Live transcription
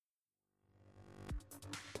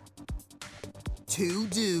Two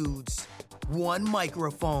dudes, one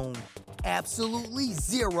microphone, absolutely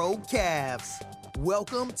zero calves.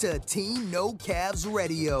 Welcome to Team No Calves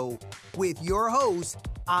Radio with your hosts,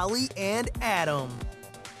 Ollie and Adam.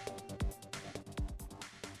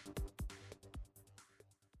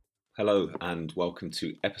 Hello and welcome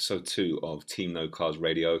to episode 2 of Team No Calves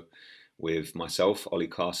Radio with myself, Ollie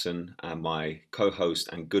Carson, and my co-host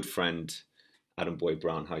and good friend, Adam Boyd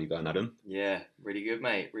Brown. How you going, Adam? Yeah, really good,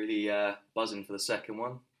 mate. Really buzzing for the second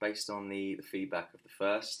one based on the feedback of the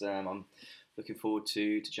first. I'm looking forward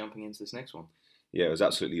to jumping into this next one. Yeah, it was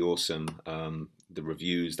absolutely awesome. The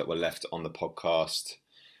reviews that were left on the podcast,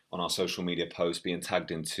 on our social media posts, being tagged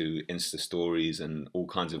into Insta stories and all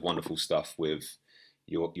kinds of wonderful stuff with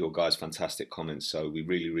your guys' fantastic comments. So we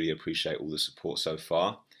really appreciate all the support so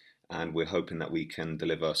far. And we're hoping that we can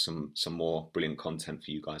deliver some more brilliant content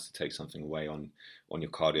for you guys to take something away on your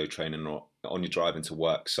cardio training or on your driving to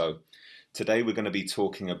work. So today we're going to be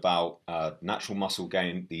talking about natural muscle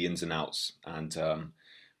gain, the ins and outs, and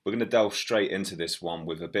we're going to delve straight into this one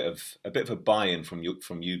with a bit of a buy-in from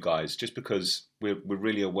you guys, just because we're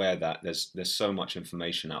really aware that there's so much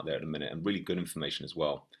information out there at the minute, and really good information as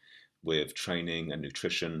well, with training and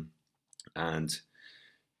nutrition. And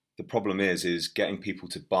the problem is getting people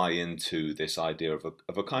to buy into this idea of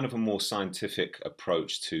a kind of a more scientific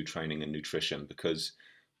approach to training and nutrition, because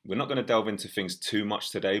we're not going to delve into things too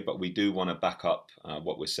much today, but we do want to back up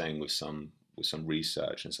what we're saying with some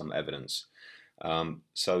research and some evidence.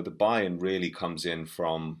 So the buy-in really comes in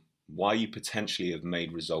from why you potentially have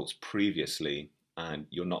made results previously and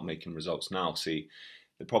you're not making results now. See,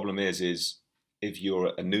 the problem is if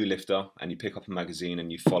you're a new lifter and you pick up a magazine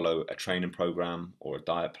and you follow a training program or a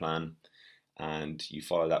diet plan and you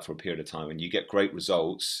follow that for a period of time and you get great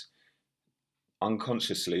results,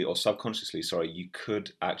 unconsciously or subconsciously, you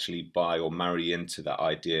could actually buy or marry into that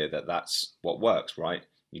idea that that's what works, right?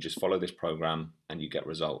 You just follow this program and you get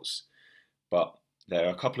results. But there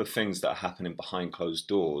are a couple of things that are happening behind closed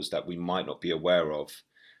doors that we might not be aware of,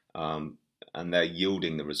 and they're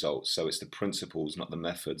yielding the results. So it's the principles, not the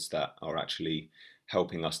methods, that are actually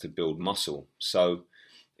helping us to build muscle. So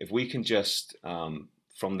if we can just,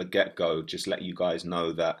 from the get-go, just let you guys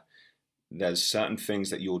know that there's certain things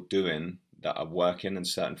that you're doing that are working and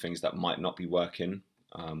certain things that might not be working.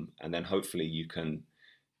 And then hopefully you can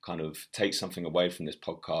kind of take something away from this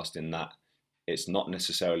podcast, in that it's not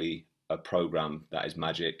necessarily a program that is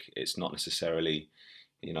magic. It's not necessarily,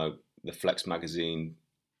 the Flex Magazine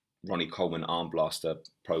Ronnie Coleman Arm Blaster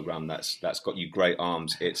program that's got you great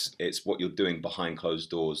arms. It's what you're doing behind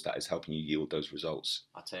closed doors that is helping you yield those results.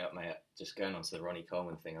 I'll tell you what, mate, just going on to the Ronnie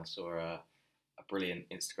Coleman thing, I saw a brilliant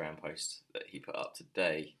Instagram post that he put up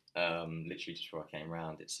today, literally just before I came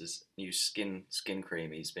round. It's his new skin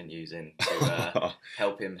cream he's been using to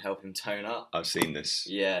help him tone up. I've seen this.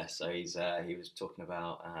 Yeah, so he was talking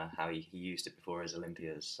about how he used it before his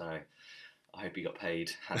Olympias, so I hope he got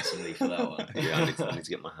paid handsomely for that one. Yeah, I need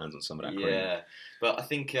to get my hands on some of that cream. Yeah, but I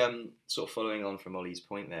think sort of following on from Ollie's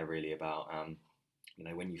point there, really about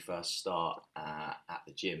when you first start at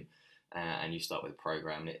the gym and you start with a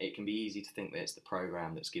program, it can be easy to think that it's the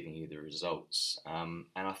program that's giving you the results. And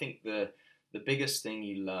I think the biggest thing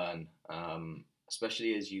you learn,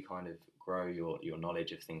 especially as you kind of grow your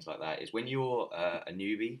knowledge of things like that, is when you're a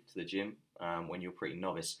newbie to the gym, when you're pretty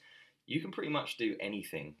novice, you can pretty much do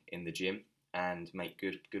anything in the gym and make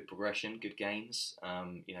good progression, good gains.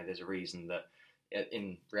 There's a reason that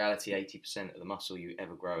in reality, 80% of the muscle you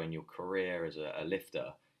ever grow in your career as a lifter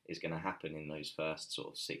is going to happen in those first sort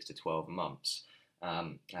of 6 to 12 months.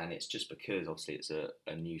 And it's just because obviously it's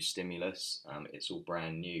a new stimulus. It's all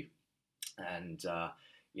brand new. And,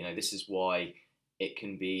 this is why it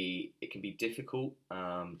can be difficult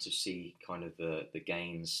to see kind of the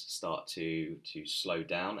gains start to slow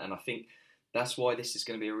down. And I think that's why this is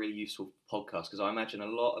going to be a really useful podcast, because I imagine a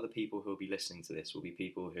lot of the people who will be listening to this will be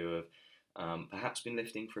people who have perhaps been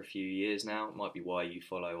lifting for a few years now. It might be why you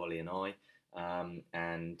follow Ollie and I.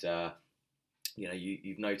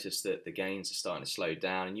 You've noticed that the gains are starting to slow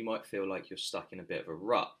down and you might feel like you're stuck in a bit of a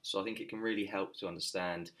rut. So I think it can really help to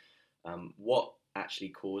understand what actually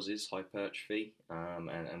causes hypertrophy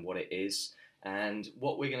and what it is. And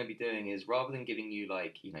what we're going to be doing is, rather than giving you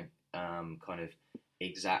kind of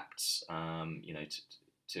exacts,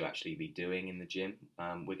 to actually be doing in the gym,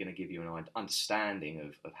 we're going to give you an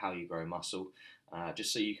understanding of how you grow muscle,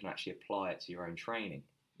 just so you can actually apply it to your own training.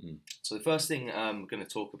 So the first thing I'm going to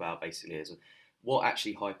talk about basically is what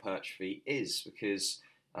actually hypertrophy is, because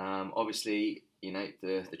obviously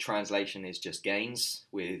the translation is just gains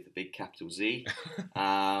with a big capital Z,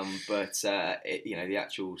 but the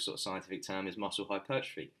actual sort of scientific term is muscle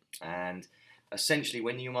hypertrophy. And essentially,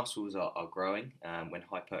 when your muscles are growing, when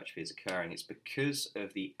hypertrophy is occurring, it's because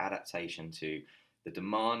of the adaptation to the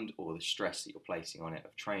demand or the stress that you're placing on it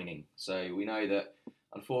of training. So we know that,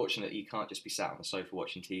 unfortunately, you can't just be sat on the sofa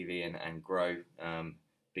watching TV and grow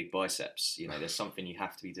big biceps. There's something you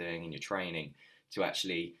have to be doing in your training to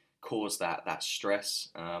actually cause that stress,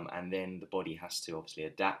 and then the body has to obviously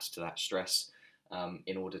adapt to that stress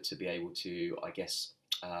in order to be able to, I guess,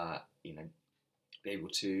 be able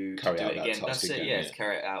to carry do out it that again. task That's again, it, yeah, to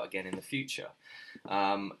carry it out again in the future.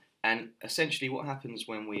 And essentially, what happens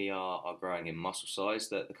when we are growing in muscle size,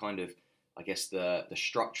 that the kind of, I guess, the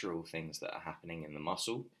structural things that are happening in the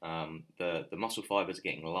muscle, the muscle fibers are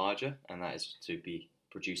getting larger, and that is to be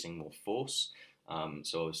producing more force.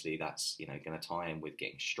 So obviously that's going to tie in with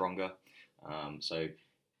getting stronger. So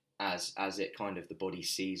as it kind of the body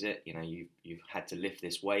sees it, you've had to lift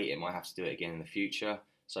this weight, it might have to do it again in the future.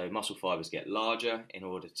 So muscle fibers get larger in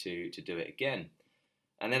order to do it again.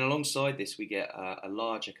 And then alongside this, we get a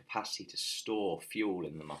larger capacity to store fuel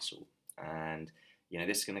in the muscle. And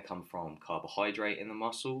this is going to come from carbohydrate in the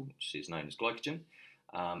muscle, which is known as glycogen.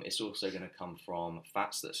 It's also going to come from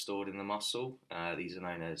fats that are stored in the muscle. These are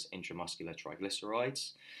known as intramuscular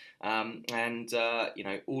triglycerides.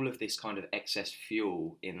 All of this kind of excess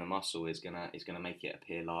fuel in the muscle is going to make it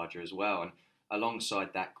appear larger as well. And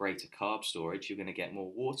alongside that greater carb storage, you're going to get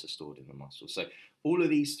more water stored in the muscle. So all of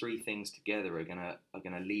these three things together are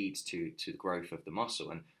going to lead to the growth of the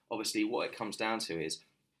muscle. And obviously, what it comes down to is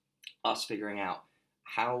us figuring out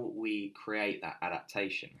how we create that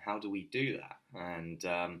adaptation. How do we do that?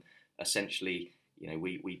 And essentially,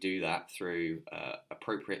 we do that through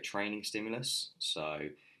appropriate training stimulus. So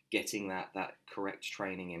getting that correct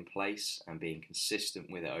training in place and being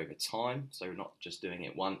consistent with it over time. So we're not just doing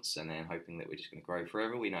it once and then hoping that we're just going to grow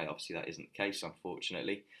forever. We know obviously that isn't the case,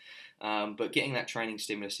 unfortunately. But getting that training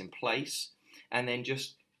stimulus in place, and then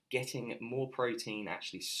just getting more protein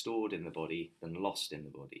actually stored in the body than lost in the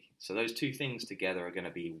body. So those two things together are going to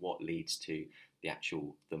be what leads to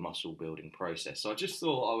the muscle building process. So I just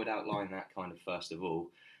thought I would outline that kind of first of all,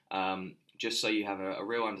 just so you have a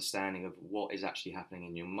real understanding of what is actually happening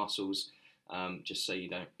in your muscles, just so you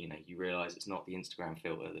don't, you realise it's not the Instagram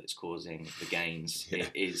filter that's causing the gains. Yeah.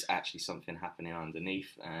 It is actually something happening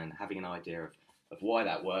underneath, and having an idea of why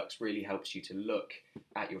that works really helps you to look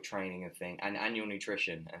at your training and think, and your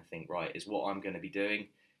nutrition, and think, right, is what I'm going to be doing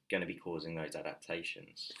going to be causing those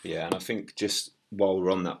adaptations? Yeah, and I think just while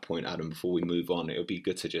we're on that point, Adam, before we move on, it would be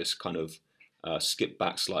good to just kind of skip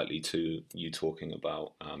back slightly to you talking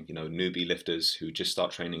about, newbie lifters who just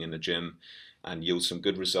start training in the gym and yield some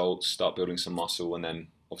good results, start building some muscle, and then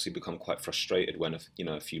obviously become quite frustrated when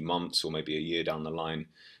a few months or maybe a year down the line,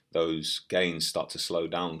 those gains start to slow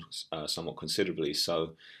down somewhat considerably.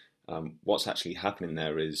 So what's actually happening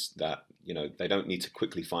there is that they don't need to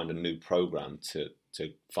quickly find a new program to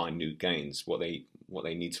find new gains. What they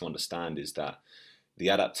need to understand is that the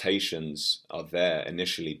adaptations are there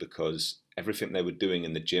initially because everything they were doing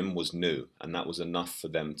in the gym was new, and that was enough for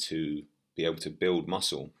them to be able to build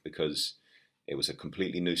muscle because it was a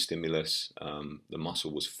completely new stimulus. The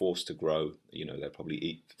muscle was forced to grow. They're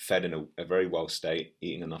probably fed in a very well state,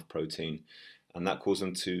 eating enough protein, and that caused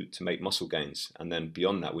them to make muscle gains. And then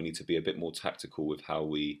beyond that, we need to be a bit more tactical with how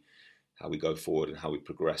we go forward and how we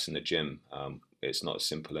progress in the gym. It's not as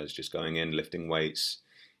simple as just going in, lifting weights,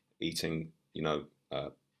 eating,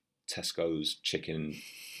 Tesco's chicken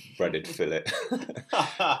breaded fillet,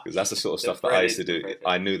 because that's the sort of stuff that I used to do.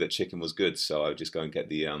 I knew that chicken was good, so I would just go and get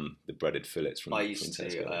the breaded fillets from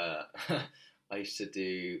Tesco. I used to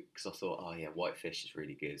do, because I thought, white fish is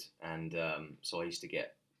really good, and so I used to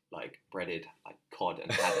get like breaded like cod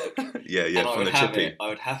and haddock. yeah, and from the chippy. I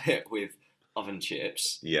would have it with oven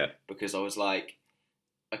chips. Yeah, because I was like,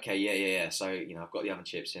 okay, yeah. So I've got the oven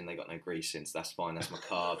chips in, they got no grease in, so that's fine. That's my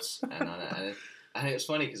carbs, and it was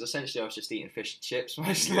funny because essentially I was just eating fish and chips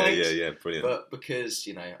most nights. Yeah, brilliant. But because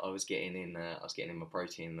I was getting in my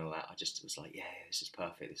protein and all that, I just was like, this is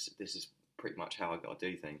perfect. This is pretty much how I got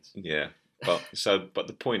to do things. Yeah, but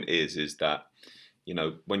the point is that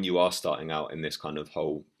when you are starting out in this kind of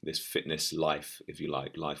this fitness life, if you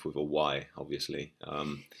like, life with a Y, obviously.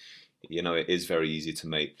 It is very easy to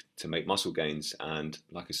make muscle gains, and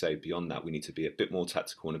like I say, beyond that, we need to be a bit more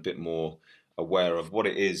tactical and a bit more aware of what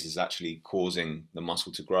it is actually causing the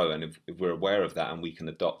muscle to grow. And if we're aware of that and we can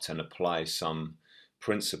adopt and apply some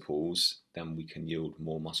principles, then we can yield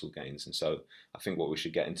more muscle gains. And so I think what we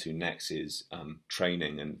should get into next is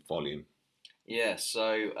training and volume. Yeah,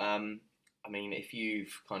 so I mean, if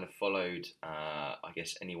you've kind of followed, I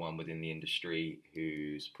guess, anyone within the industry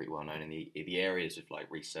who's pretty well known in the areas of like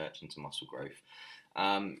research into muscle growth,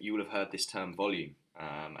 you will have heard this term volume,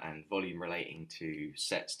 and volume relating to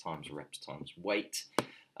sets times reps times weight,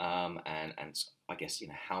 and I guess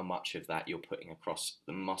how much of that you're putting across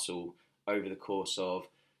the muscle over the course of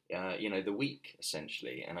the week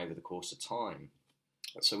essentially, and over the course of time.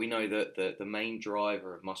 So we know that the main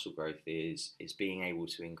driver of muscle growth is being able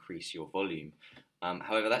to increase your volume.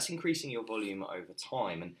 However, that's increasing your volume over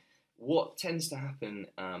time. And what tends to happen,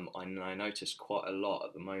 I notice quite a lot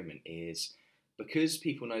at the moment, is because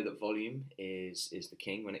people know that volume is the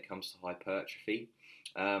king when it comes to hypertrophy.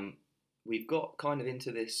 We've got kind of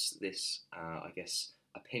into this I guess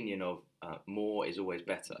opinion of more is always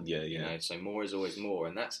better. Yeah. So more is always more,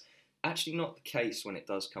 and that's actually not the case when it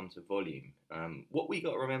does come to volume. What we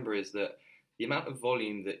got to remember is that the amount of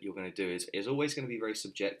volume that you're going to do is always going to be very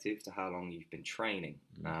subjective to how long you've been training.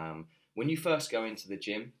 When you first go into the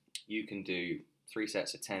gym, you can do 3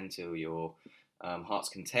 sets of 10 till your heart's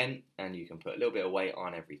content, and you can put a little bit of weight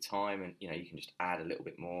on every time, and you can just add a little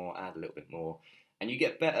bit more, and you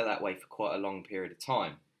get better that way for quite a long period of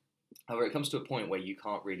time. However, it comes to a point where you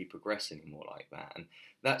can't really progress anymore like that, and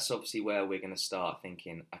that's obviously where we're going to start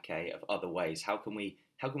thinking, okay, of other ways. How can we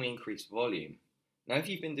increase volume? Now, if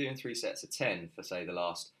you've been doing 3 sets of 10 for say the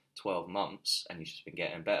last 12 months, and you've just been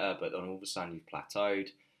getting better, but then all of a sudden you've plateaued,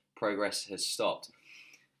 progress has stopped,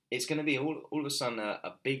 it's going to be all of a sudden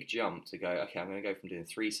a big jump to go, okay, I'm going to go from doing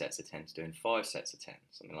 3 sets of 10 to doing 5 sets of 10,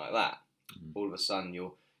 something like that. All of a sudden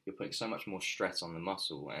you're putting so much more stress on the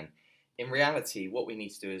muscle, and in reality, what we need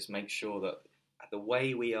to do is make sure that the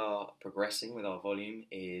way we are progressing with our volume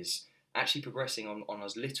is actually progressing on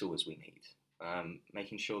as little as we need,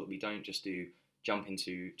 making sure that we don't just jump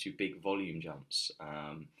into big volume jumps,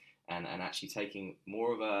 and actually taking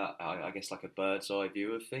more of I guess like a bird's eye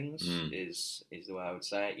view of things is the way I would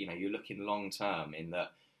say it. You're looking long term in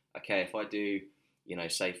that, okay, if I do,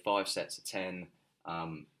 say 5 sets of 10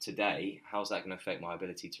 today, how's that going to affect my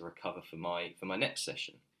ability to recover for my next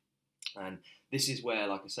session? And this is where,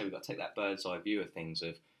 like I say, we've got to take that bird's eye view of things.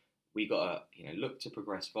 Of we got to look to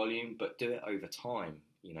progress volume, but do it over time.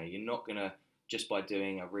 You're not gonna, just by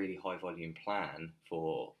doing a really high volume plan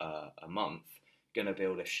for a month, gonna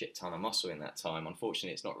build a shit ton of muscle in that time.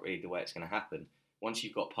 Unfortunately, it's not really the way it's going to happen. Once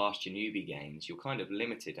you've got past your newbie gains, you're kind of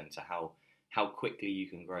limited into how quickly you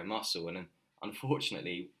can grow muscle. And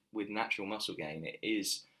unfortunately, with natural muscle gain, it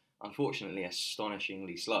is unfortunately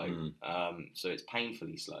astonishingly slow. So it's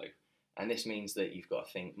painfully slow. And this means that you've got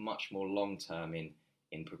to think much more long-term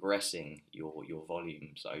in progressing your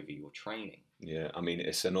volumes over your training. Yeah, I mean,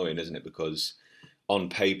 it's annoying, isn't it? Because on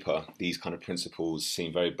paper, these kind of principles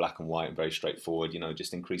seem very black and white and very straightforward.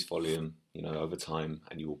 Just increase volume, over time,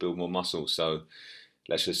 and you will build more muscle. So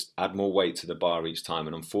let's just add more weight to the bar each time.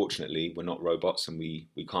 And unfortunately, we're not robots, and we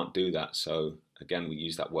can't do that. So again, we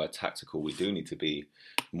use that word tactical. We do need to be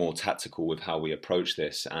more tactical with how we approach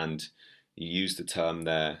this. And you use the term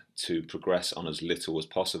there to progress on as little as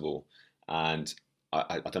possible. And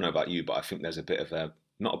I don't know about you, but I think there's a bit of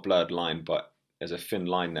not a blurred line, but there's a thin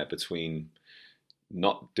line there between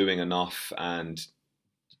not doing enough and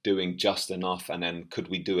doing just enough, and then could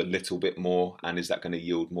we do a little bit more, and is that going to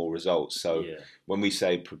yield more results? So when we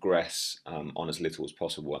say progress on as little as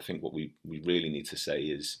possible, I think what we really need to say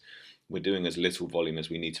is we're doing as little volume as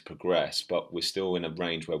we need to progress, but we're still in a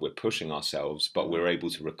range where we're pushing ourselves, but we're able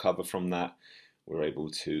to recover from that. We're able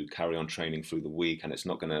to carry on training through the week, and it's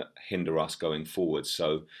not going to hinder us going forward.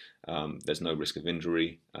 So there's no risk of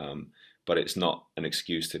injury, but it's not an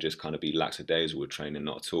excuse to just kind of be lackadaisical with training,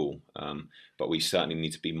 not at all. But we certainly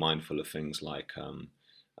need to be mindful of things like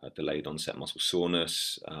delayed onset muscle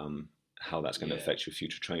soreness, how that's going to affect your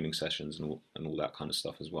future training sessions, and all that kind of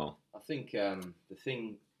stuff as well. I think the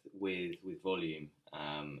thing with volume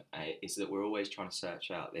is that we're always trying to search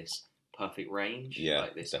out this perfect range,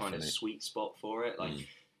 like this definitely. Kind of sweet spot for it. Like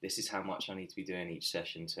this is how much I need to be doing each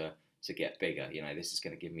session to get bigger. This is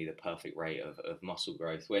going to give me the perfect rate of muscle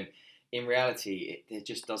growth. When in reality, it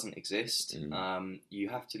just doesn't exist. You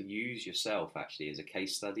have to use yourself actually as a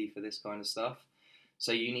case study for this kind of stuff.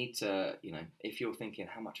 So you need to, if you're thinking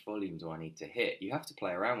how much volume do I need to hit, you have to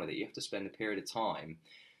play around with it. You have to spend a period of time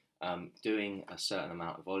doing a certain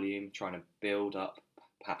amount of volume, trying to build up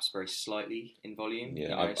perhaps very slightly in volume.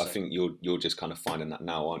 I think you're just kind of finding that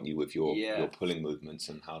now, aren't you, with your pulling movements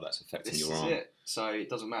and how that's affecting your arm. This is it. So it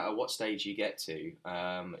doesn't matter what stage you get to.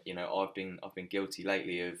 I've been guilty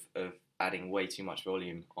lately of adding way too much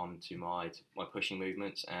volume onto my pushing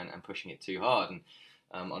movements and pushing it too hard.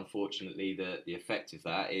 Unfortunately, the effect of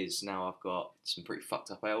that is now I've got some pretty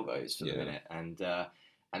fucked up elbows for the minute,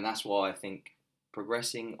 and that's why I think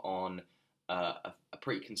progressing on a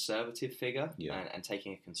pretty conservative figure and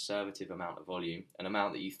taking a conservative amount of volume, an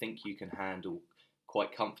amount that you think you can handle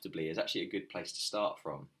quite comfortably, is actually a good place to start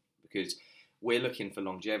from, because we're looking for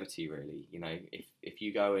longevity, really. You know, if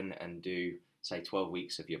you go and do, say, 12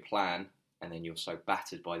 weeks of your plan, and then you're so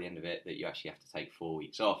battered by the end of it that you actually have to take 4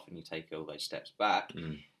 weeks off and you take all those steps back,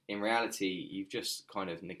 in reality, you've just kind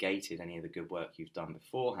of negated any of the good work you've done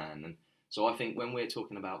beforehand. And so I think when we're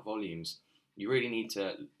talking about volumes, you really need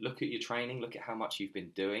to look at your training, look at how much you've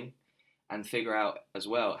been doing, and figure out as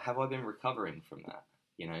well, have I been recovering from that?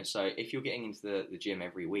 You know, so if you're getting into the gym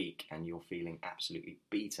every week and you're feeling absolutely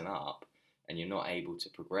beaten up and you're not able to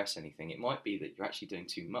progress anything, it might be that you're actually doing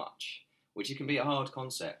too much, which can be a hard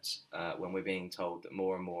concept when we're being told that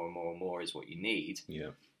more and more and more and more is what you need.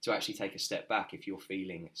 To actually take a step back if you're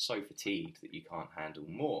feeling so fatigued that you can't handle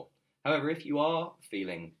more. However, if you are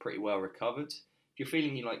feeling pretty well recovered, if you're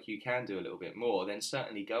feeling like you can do a little bit more, then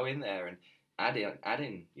certainly go in there and add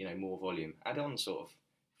in more volume. Add on sort of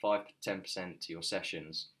 5 to 10% to your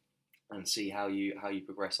sessions and see how you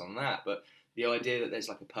progress on that. But the idea that there's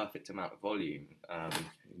like a perfect amount of volume, and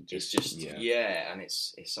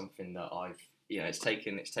it's something that it's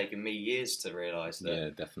taken me years to realise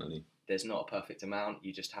that definitely there's not a perfect amount.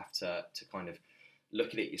 You just have to kind of look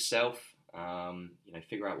at it yourself.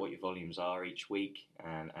 Figure out what your volumes are each week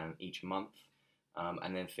and each month,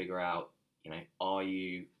 and then figure out, are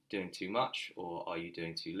you doing too much or are you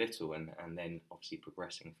doing too little, and then obviously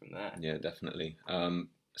progressing from there. Yeah, definitely.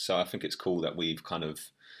 So I think it's cool that we've kind of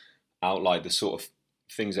outlined the sort of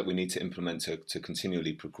things that we need to implement to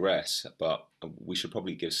continually progress, but we should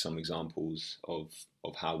probably give some examples of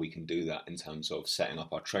how we can do that in terms of setting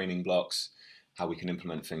up our training blocks, how we can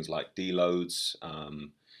implement things like deloads,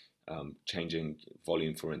 changing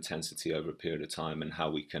volume for intensity over a period of time, and how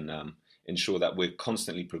we can ensure that we're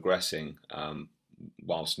constantly progressing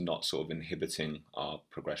whilst not sort of inhibiting our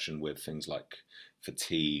progression with things like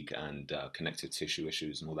fatigue and connective tissue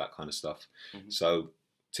issues and all that kind of stuff. So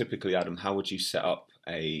typically, Adam, how would you set up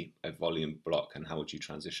a volume block, and how would you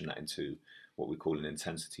transition that into what we call an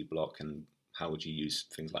intensity block, and how would you use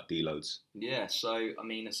things like deloads? Yeah, so I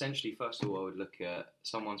mean, essentially, first of all, I would look at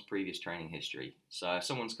someone's previous training history. So if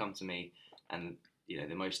someone's come to me and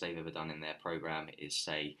the most they've ever done in their program is,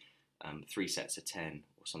 say, 3 sets of 10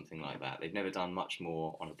 or something like that. They've never done much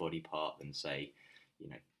more on a body part than, say,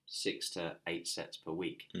 6 to 8 sets per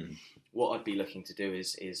week. What I'd be looking to do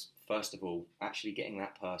is first of all, actually getting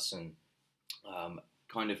that person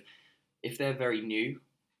kind of, if they're very new,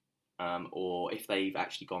 or if they've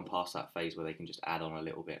actually gone past that phase where they can just add on a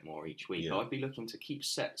little bit more each week, I'd be looking to keep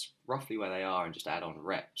sets roughly where they are and just add on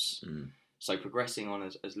reps. So progressing on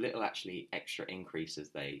as little actually extra increase as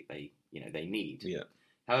they need.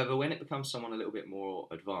 However, when it becomes someone a little bit more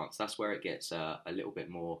advanced, that's where it gets a little bit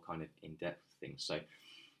more kind of in-depth things. So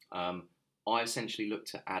I essentially look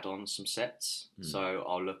to add on some sets. So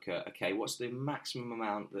I'll look at, okay, what's the maximum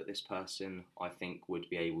amount that this person I think would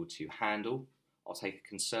be able to handle? I'll take a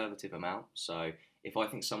conservative amount. So if I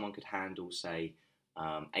think someone could handle, say,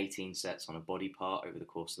 18 sets on a body part over the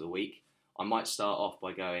course of the week, I might start off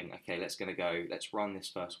by going, okay, let's run this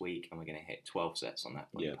first week and we're going to hit 12 sets on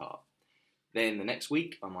that body part. Then the next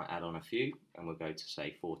week, I might add on a few and we'll go to,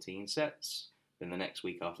 say, 14 sets. Then the next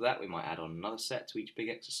week after that, we might add on another set to each big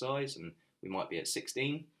exercise and we might be at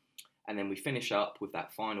 16. And then we finish up with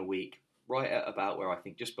that final week right at about where I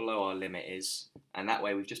think just below our limit is. And that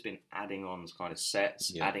way we've just been adding on kind of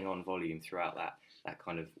sets, adding on volume throughout that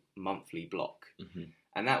kind of monthly block.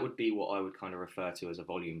 And that would be what I would kind of refer to as a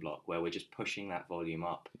volume block, where we're just pushing that volume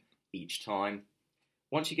up each time.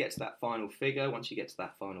 Once you get to that final figure, once you get to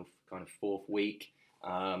that final kind of 4th week,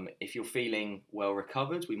 if you're feeling well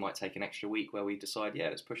recovered, we might take an extra week where we decide,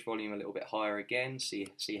 let's push volume a little bit higher again, see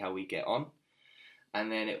how we get on.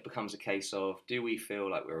 And then it becomes a case of, do we feel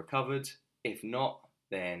like we're recovered? If not,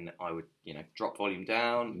 then I would, drop volume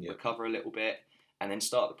down, recover a little bit, and then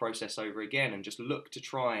start the process over again and just look to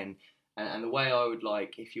try and the way I would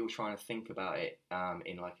like, if you're trying to think about it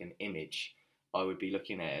in like an image, I would be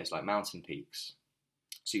looking at it as like mountain peaks.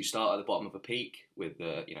 So you start at the bottom of a peak with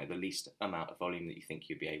the least amount of volume that you think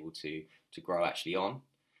you'd be able to grow actually on,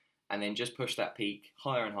 and then just push that peak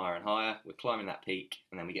higher and higher and higher. We're climbing that peak,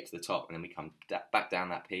 and then we get to the top, and then we come back down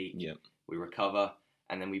that peak. We recover,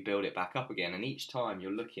 and then we build it back up again. And each time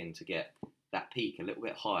you're looking to get that peak a little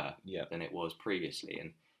bit higher than it was previously,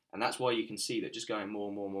 and that's why you can see that just going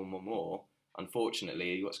more,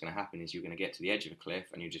 unfortunately, what's going to happen is you're going to get to the edge of a cliff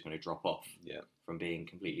and you're just going to drop off from being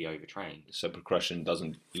completely overtrained. So progression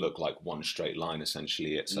doesn't look like one straight line,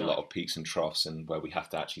 essentially. It's a lot of peaks and troughs, and where we have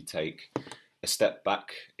to actually take a step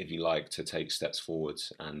back, if you like, to take steps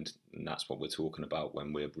forwards. And that's what we're talking about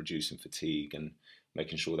when we're reducing fatigue and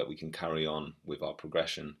making sure that we can carry on with our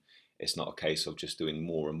progression. It's not a case of just doing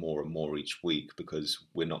more and more and more each week, because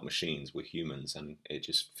we're not machines, we're humans, and it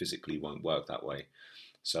just physically won't work that way.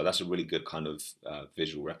 So that's a really good kind of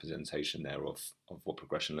visual representation there of what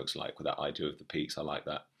progression looks like, with that idea of the peaks. I like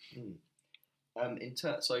that.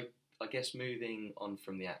 So I guess moving on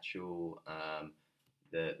from the actual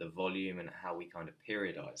the volume and how we kind of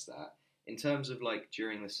periodize that, in terms of like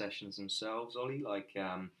during the sessions themselves, Ollie, like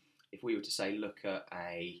if we were to say look at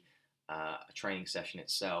a training session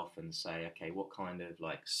itself and say, okay, what kind of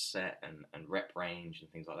like set and rep range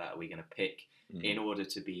and things like that are we going to pick in order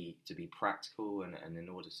to be practical and in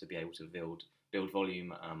order to be able to build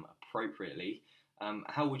volume appropriately?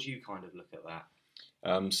 How would you kind of look at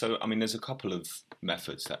that? So, I mean, there's a couple of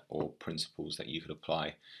methods or principles that you could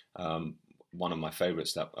apply. One of my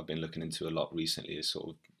favourites that I've been looking into a lot recently is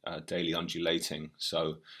sort of daily undulating.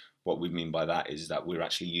 So what we mean by that is that we're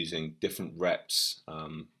actually using different rep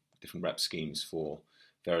schemes for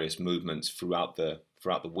various movements throughout the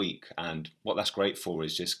week. And what that's great for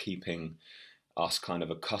is just keeping us kind of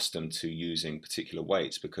accustomed to using particular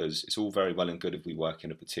weights, because it's all very well and good if we work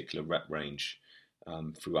in a particular rep range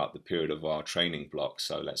throughout the period of our training block.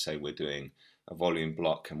 So let's say we're doing a volume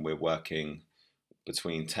block and we're working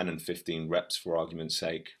between 10 and 15 reps for argument's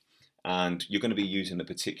sake, and you're going to be using a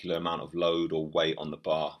particular amount of load or weight on the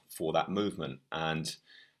bar for that movement. And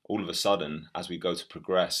all of a sudden, as we go to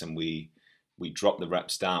progress and we drop the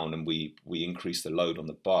reps down and we increase the load on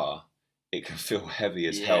the bar, it can feel heavy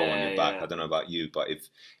as hell on your back. I don't know about you, but if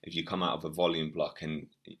you come out of a volume block and,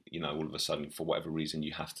 you know, all of a sudden, for whatever reason,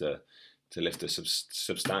 you have to lift a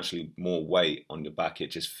substantially more weight on your back,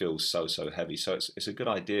 it just feels so heavy. So it's a good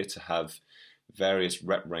idea to have various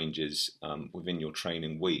rep ranges within your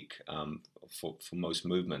training week for most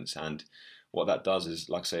movements. And what that does is,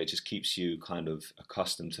 like I say, it just keeps you kind of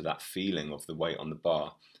accustomed to that feeling of the weight on the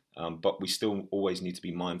bar. But we still always need to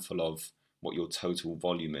be mindful of what your total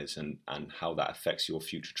volume is and how that affects your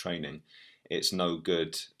future training. It's no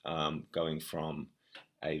good going from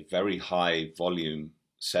a very high volume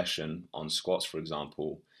session on squats, for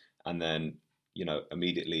example, and then, you know,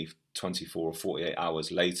 immediately 24 or 48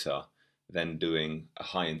 hours later, then doing a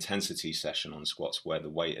high intensity session on squats where the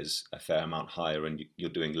weight is a fair amount higher and you're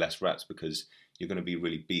doing less reps, because you're going to be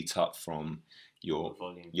really beat up from your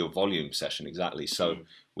volume session. Exactly. So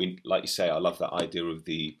we, like you say, I love that idea of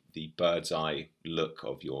the bird's eye look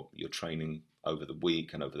of your training over the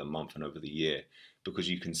week and over the month and over the year, because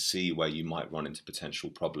you can see where you might run into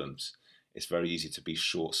potential problems. It's very easy to be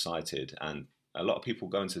short-sighted, and a lot of people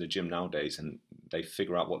go into the gym nowadays and they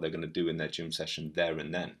figure out what they're going to do in their gym session there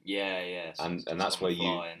and then. Yeah. So and that's where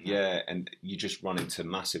and you just run into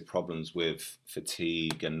massive problems with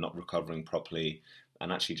fatigue and not recovering properly,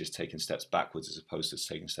 and actually just taking steps backwards as opposed to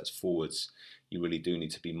taking steps forwards. You really do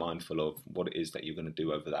need to be mindful of what it is that you're going to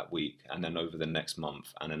do over that week, and then over the next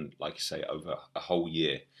month, and then, like you say, over a whole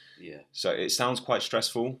year. Yeah. So it sounds quite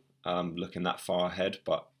stressful looking that far ahead,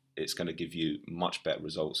 but it's going to give you much better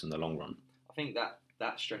results in the long run. I think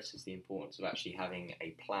that stresses the importance of actually having a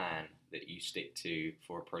plan that you stick to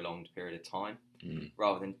for a prolonged period of time,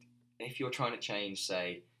 rather than if you're trying to change,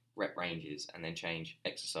 say, rep ranges and then change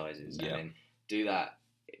exercises and then do that.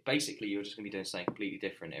 Basically, you're just going to be doing something completely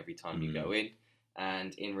different every time you go in,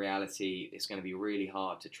 and in reality, it's going to be really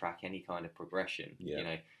hard to track any kind of progression. You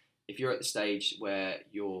know, if you're at the stage where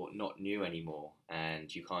you're not new anymore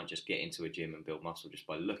and you can't just get into a gym and build muscle just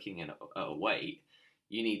by looking at a weight,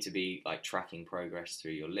 you need to be like tracking progress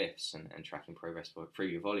through your lifts and tracking progress through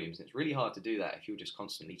your volumes. And it's really hard to do that if you're just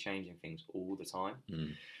constantly changing things all the time.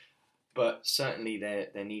 But certainly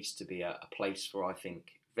there needs to be a place for, I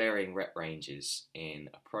think, varying rep ranges in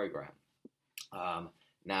a program.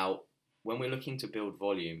 Now, when we're looking to build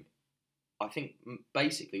volume, I think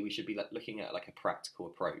basically we should be looking at like a practical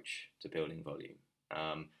approach to building volume.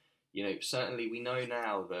 You know, certainly we know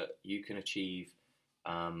now that you can achieve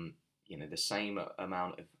you know, the same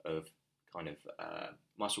amount of kind of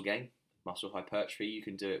muscle gain, muscle hypertrophy. You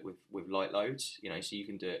can do it with light loads, you know, so you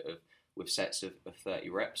can do it with sets of 30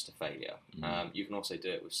 reps to failure. You can also do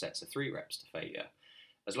it with sets of 3 reps to failure.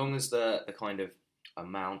 As long as the kind of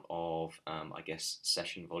amount of, I guess,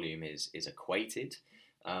 session volume is equated,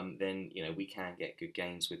 then, you know, we can get good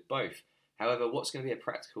gains with both. However, what's going to be a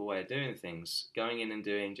practical way of doing things, going in and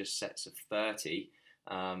doing just sets of 30,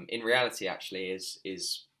 in reality actually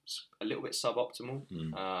is a little bit suboptimal.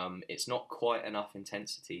 Mm. It's not quite enough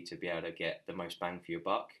intensity to be able to get the most bang for your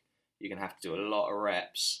buck. You're going to have to do a lot of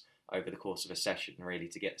reps over the course of a session, really,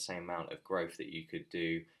 to get the same amount of growth that you could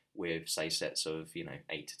do with, say, sets of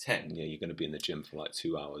 8 to 10. Yeah, you're going to be in the gym for like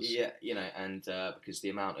 2 hours. Yeah, and because the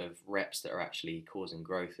amount of reps that are actually causing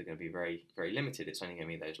growth are going to be very, very limited. It's only going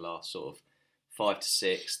to be those last sort of 5 to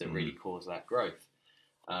 6 that really cause that growth.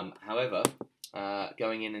 However,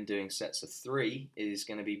 going in and doing sets of 3 is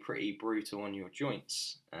going to be pretty brutal on your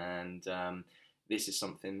joints, and this is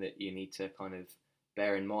something that you need to kind of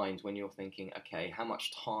bear in mind when you're thinking, okay, how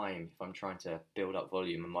much time, if I'm trying to build up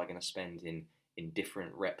volume, am I going to spend in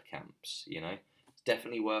different rep camps? It's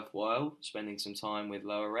definitely worthwhile spending some time with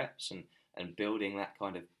lower reps and building that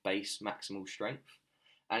kind of base maximal strength,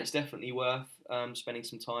 and it's definitely worth spending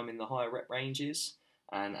some time in the higher rep ranges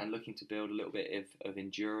and looking to build a little bit of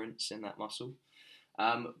endurance in that muscle.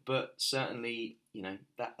 But certainly,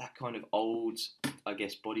 that kind of old, I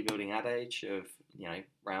guess, bodybuilding adage of,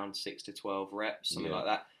 round 6 to 12 reps, something like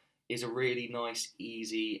that, is a really nice,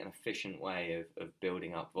 easy and efficient way of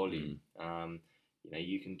building up volume.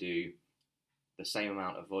 You can do the same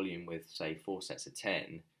amount of volume with, say, 4 sets of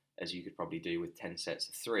 10 as you could probably do with 10 sets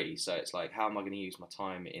of 3. So it's like, how am I going to use my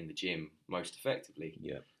time in the gym most effectively?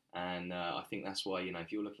 Yeah. And I think that's why,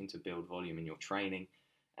 if you're looking to build volume in your training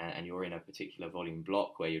and you're in a particular volume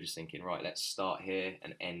block where you're just thinking, right, let's start here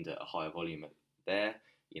and end at a higher volume there,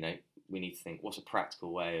 we need to think, what's a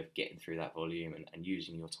practical way of getting through that volume and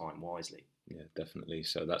using your time wisely? Yeah, definitely.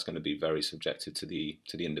 So that's going to be very subjective to the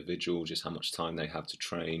individual, just how much time they have to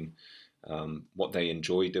train, what they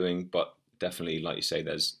enjoy doing. But definitely, like you say,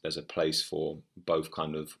 there's a place for both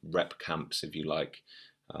kind of rep camps, if you like.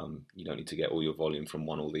 You don't need to get all your volume from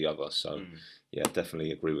one or the other. So yeah,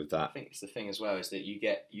 definitely agree with that. I think it's the thing as well is that you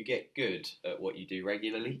get good at what you do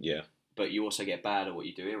regularly. Yeah. But you also get bad at what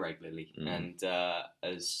you do irregularly. And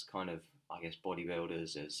as kind of, I guess,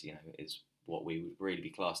 bodybuilders, as is what we would really be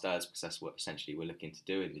classed as, because that's what essentially we're looking to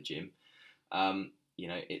do in the gym.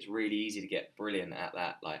 It's really easy to get brilliant at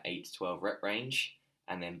that like 8 to 12 rep range,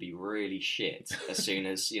 and then be really shit as soon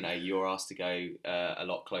as you're asked to go a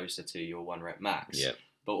lot closer to your 1 rep max. Yeah.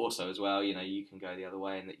 But also as well, you can go the other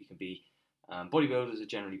way, and that you can be. Bodybuilders are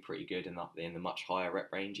generally pretty good in the much higher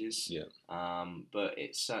rep ranges. Yeah. But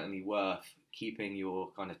it's certainly worth keeping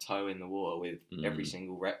your kind of toe in the water with every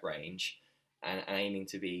single rep range and aiming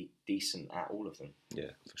to be decent at all of them.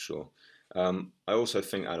 Yeah, for sure. I also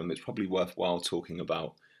think, Adam, it's probably worthwhile talking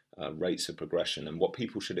about rates of progression and what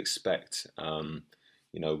people should expect,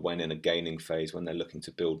 when in a gaining phase, when they're looking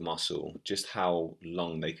to build muscle, just how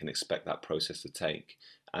long they can expect that process to take.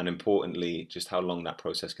 And importantly, just how long that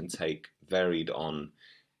process can take, varied on,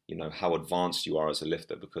 how advanced you are as a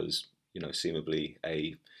lifter, because, seemingly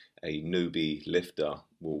a newbie lifter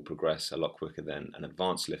will progress a lot quicker than an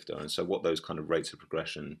advanced lifter. And so what those kind of rates of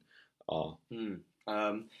progression are.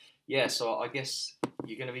 So I guess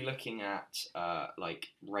you're going to be looking at like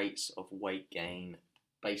rates of weight gain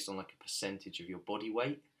based on like a percentage of your body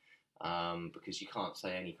weight. Because you can't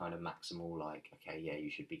say any kind of maximal like, okay, yeah, you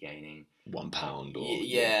should be gaining 1 pound or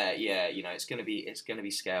it's going to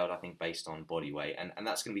be scaled, I think, based on body weight, and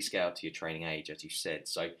that's going to be scaled to your training age, as you said.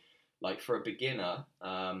 So like for a beginner,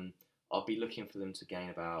 I'll be looking for them to gain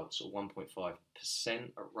about sort of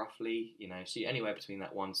 1.5% roughly, so anywhere between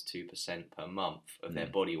that 1 to 2% per month of their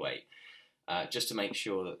body weight, just to make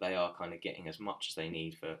sure that they are kind of getting as much as they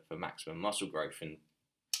need for maximum muscle growth. And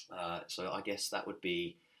so I guess that would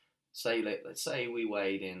be, let's say we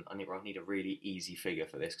weighed in. I need a really easy figure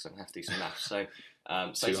for this because I'm going to have to do some math. So,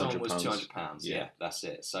 say someone was 200 pounds. Yeah, that's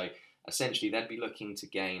it. So essentially, they'd be looking to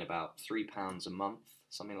gain about 3 pounds a month,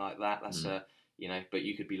 something like that. That's but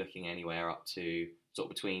you could be looking anywhere up to sort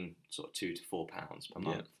of between 2 to 4 pounds per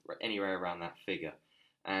month, anywhere around that figure.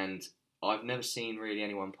 And I've never seen really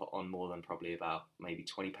anyone put on more than probably about maybe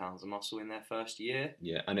 20 pounds of muscle in their first year.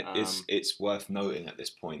 Yeah, and it's worth noting at this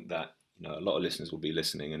point that a lot of listeners will be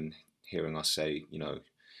listening and hearing us say,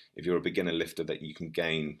 if you're a beginner lifter, that you can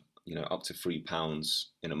gain, up to 3 pounds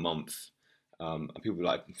in a month. And people be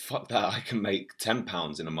like, fuck that, I can make 10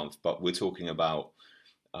 pounds in a month. But we're talking about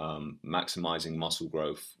maximizing muscle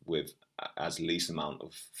growth with as least amount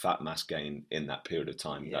of fat mass gain in that period of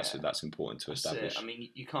time. Yeah. That's important to establish. I mean,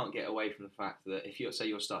 you can't get away from the fact that if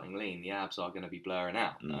you're starting lean, the abs are going to be blurring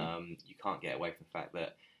out. You can't get away from the fact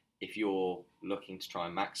that if you're looking to try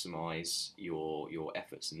and maximize your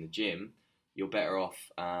efforts in the gym, you're better off,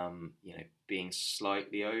 being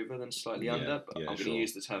slightly over than slightly under. But I'm going to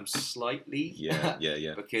use the term slightly. Yeah.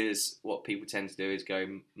 Because what people tend to do is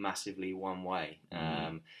go massively one way.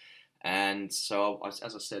 And so, as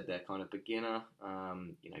I said, they're kind of beginner.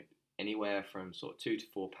 Anywhere from sort of £2 to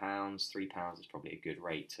 £4. £3 is probably a good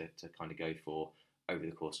rate to kind of go for over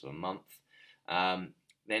the course of a month.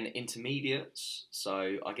 Then intermediates.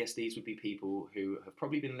 So I guess these would be people who have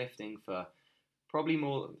probably been lifting for probably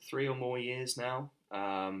more than 3 or more years now.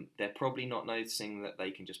 They're probably not noticing that they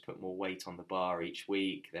can just put more weight on the bar each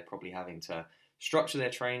week. They're probably having to structure their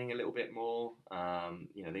training a little bit more.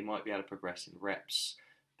 They might be able to progress in reps,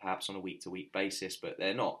 perhaps on a week-to-week basis, but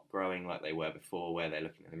they're not growing like they were before, where they're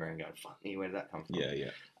looking in the mirror and going, "Fuck me, where did that come from?" Yeah.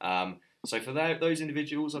 So for those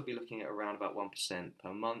individuals, I'd be looking at around about 1%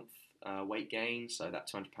 per month weight gain. So that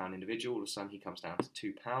 £200 individual, all of a sudden he comes down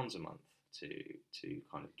to £2 a month to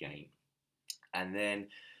kind of gain. And then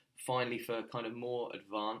finally, for kind of more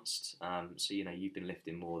advanced, so you've been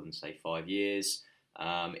lifting more than say 5 years.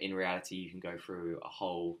 In reality, you can go through a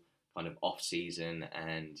whole kind of off season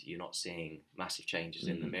and you're not seeing massive changes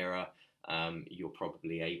in the mirror. You're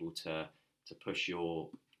probably able to push your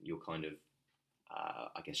kind of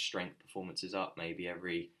strength performances up maybe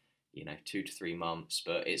every 2 to 3 months,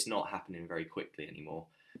 but it's not happening very quickly anymore.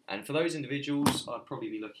 And for those individuals, I'd probably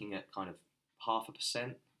be looking at kind of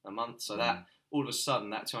 0.5% a month. So that all of a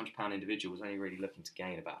sudden that £200 individual is only really looking to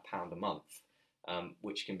gain about £1 a month,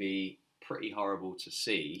 which can be pretty horrible to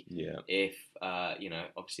see. If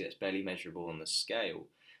obviously that's barely measurable on the scale.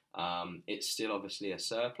 It's still obviously a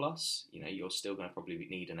surplus. You're still going to probably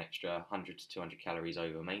need an extra 100 to 200 calories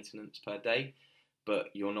over maintenance per day, but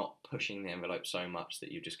you're not pushing the envelope so much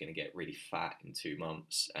that you're just going to get really fat in 2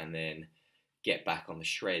 months and then get back on the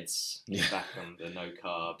shreds, get back on the no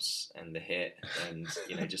carbs and the HIIT, and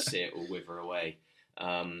just see it all wither away.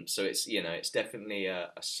 So it's definitely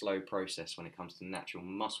a slow process when it comes to natural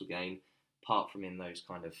muscle gain, apart from in those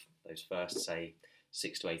first, say,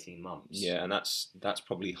 6 to 18 months. Yeah, and that's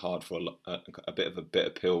probably hard for a bit of a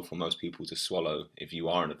bitter pill for most people to swallow if you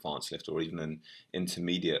are an advanced lifter or even an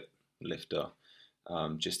intermediate lifter.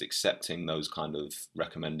 Just accepting those kind of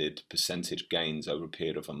recommended percentage gains over a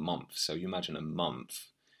period of a month. So you imagine a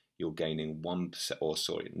month, you're gaining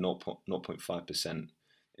 0.5%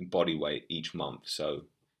 in body weight each month. So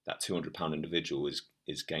that £200 individual is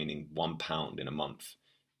gaining £1 in a month.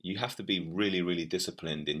 You have to be really, really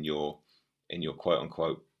disciplined in your quote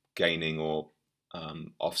unquote gaining or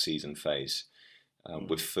off season phase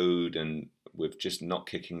with food and with just not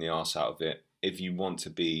kicking the arse out of it. If you want to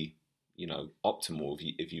be optimal,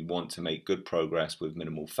 if you want to make good progress with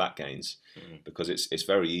minimal fat gains, because it's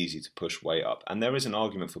very easy to push weight up, and there is an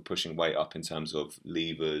argument for pushing weight up in terms of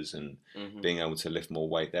levers and being able to lift more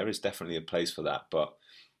weight. There is definitely a place for that, but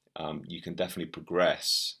you can definitely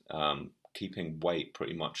progress keeping weight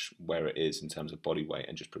pretty much where it is in terms of body weight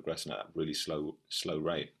and just progressing at a really slow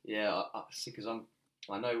rate. Yeah, I see, because I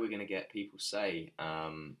know we're going to get people say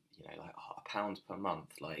like £1 per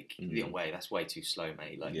month, like way, that's way too slow,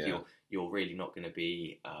 mate. Like you're really not going to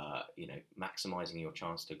be maximizing your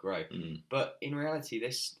chance to grow. But in reality,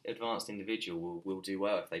 this advanced individual will do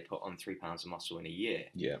well if they put on 3 pounds of muscle in a year.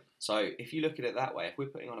 So if you look at it that way, if we're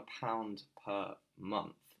putting on £1 per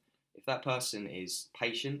month, if that person is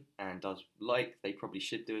patient and does like they probably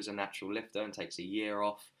should do as a natural lifter and takes a year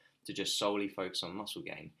off to just solely focus on muscle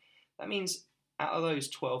gain, that means out of those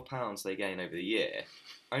 12 pounds they gain over the year,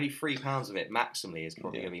 only 3 pounds of it maximally is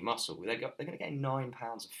probably going to be muscle. They're going to gain 9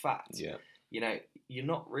 pounds of fat. You're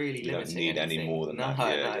not really limiting anything. You don't need any more than that.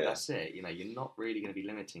 No, that's it. You're not really going to be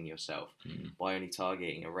limiting yourself by only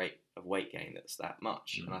targeting a rate of weight gain that's that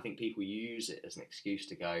much. And I think people use it as an excuse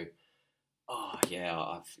to go, "Oh yeah,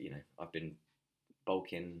 I've been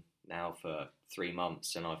bulking now for 3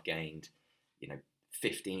 months and I've gained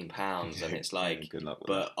 15 pounds," and it's like, good luck with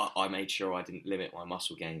but I made sure I didn't limit my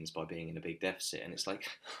muscle gains by being in a big deficit. And it's like,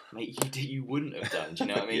 mate, you wouldn't have done. Do you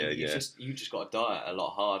know what I mean? You just got to diet a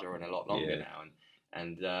lot harder and a lot longer now.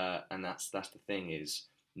 And that's the thing, is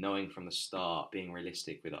knowing from the start, being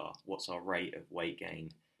realistic with what's our rate of weight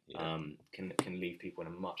gain, can leave people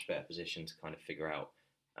in a much better position to kind of figure out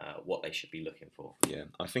what they should be looking for. Yeah,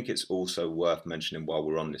 I think it's also worth mentioning while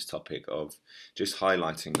we're on this topic of just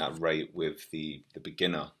highlighting that rate with the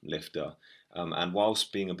beginner lifter. And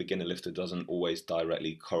whilst being a beginner lifter doesn't always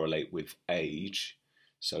directly correlate with age,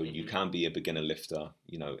 so you can be a beginner lifter,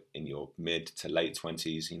 in your mid to late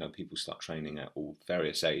 20s. People start training at all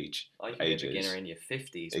various ages. You can be a beginner in your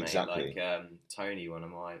 50s, exactly. Mate. Like Tony, one of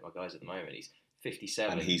my guys at the moment, he's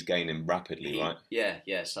 57. And he's gaining rapidly, right?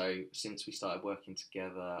 Yeah. So since we started working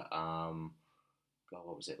together,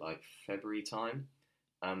 what was it, like February time?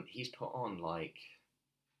 He's put on like,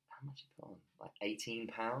 how much he put on? Like 18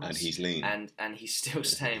 pounds. And he's lean. And he's still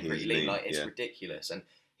staying pretty lean. Like, it's ridiculous. And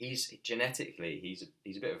he's genetically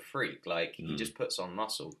he's a bit of a freak. Like he just puts on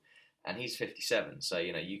muscle, and he's 57. So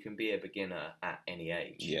you can be a beginner at any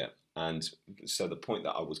age. Yeah, and so the point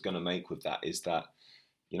that I was going to make with that is that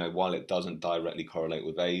while it doesn't directly correlate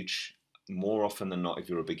with age, more often than not, if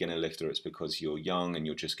you're a beginner lifter, it's because you're young and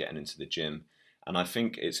you're just getting into the gym. And I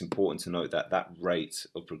think it's important to note that that rate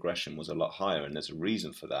of progression was a lot higher, and there's a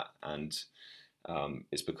reason for that. And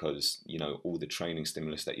it's because all the training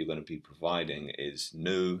stimulus that you're going to be providing is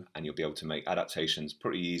new, and you'll be able to make adaptations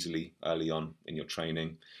pretty easily early on in your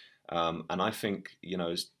training. And I think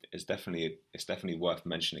it's definitely worth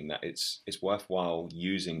mentioning that it's worthwhile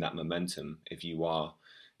using that momentum if you are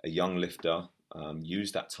a young lifter.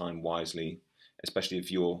 Use that time wisely, especially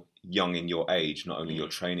if you're young in your age, not only your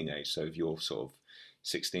training age. So if you're sort of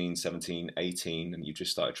 16, 17, 18, and you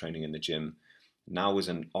just started training in the gym, now is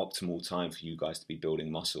an optimal time for you guys to be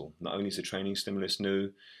building muscle. Not only is the training stimulus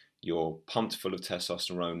new, you're pumped full of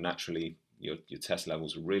testosterone naturally. Your test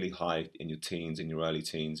levels are really high in your teens, in your early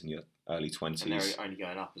teens, in your early 20s. And they're only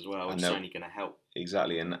going up as well, which is only going to help.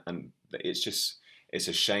 Exactly, and it's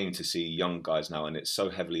a shame to see young guys now, and it's so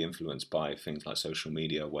heavily influenced by things like social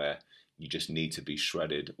media where you just need to be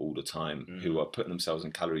shredded all the time, who are putting themselves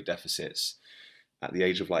in calorie deficits at the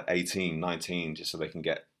age of like 18, 19, just so they can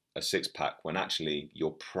get a six-pack, when actually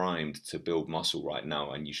you're primed to build muscle right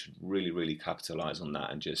now, and you should really, really capitalize on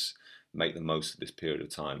that and just make the most of this period of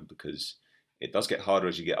time, because it does get harder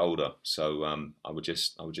as you get older. So I would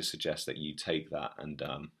just suggest that you take that and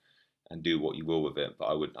do what you will with it. But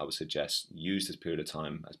I would suggest use this period of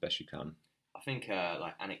time as best you can. I think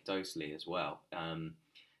like anecdotally as well,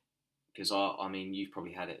 because I mean you've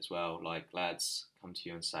probably had it as well. Like lads come to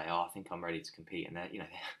you and say, "Oh, I think I'm ready to compete," and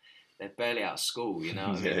they're barely out of school. What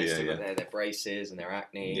I mean, they've still got their braces and their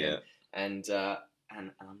acne, and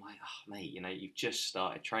I'm like, "Oh, mate, you've just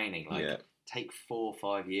started training. Like, take 4 or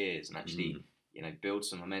 5 years and actually." Build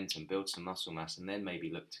some momentum, build some muscle mass, and then maybe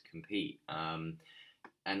look to compete. And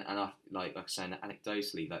I like I was saying,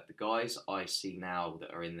 anecdotally, like the guys I see now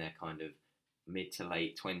that are in their kind of mid to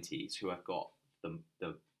late 20s who have got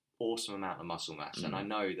the awesome amount of muscle mass, and I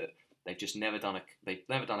know that they've just never done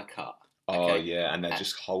a cut. Oh yeah, and they're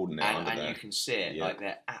just holding it under there. And you can see it, like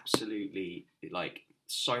they're absolutely like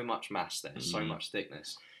so much mass there, so much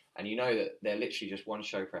thickness. And that they're literally just one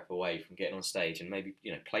show prep away from getting on stage and maybe,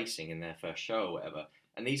 placing in their first show or whatever.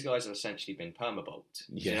 And these guys have essentially been permabulked.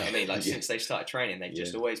 You know what I mean? Like since they started training, they've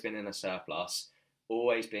just always been in a surplus,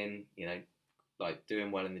 always been, like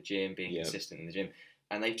doing well in the gym, being consistent in the gym.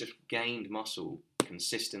 And they've just gained muscle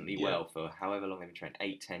consistently well for however long they've been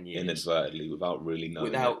training, 8-10 years. Inadvertently, without really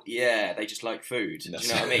knowing they just like food. Do you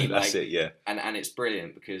know what I mean? That's it, yeah. And it's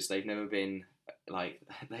brilliant because they've never been... Like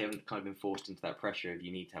they haven't kind of been forced into that pressure of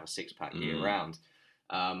you need to have a six-pack year round,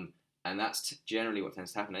 and that's generally what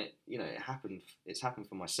tends to happen. It's happened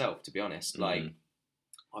for myself, to be honest. Like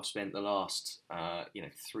I've spent the last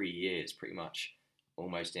 3 years pretty much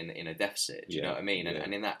almost in a deficit. Do you know what I mean?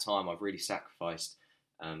 And in that time, I've really sacrificed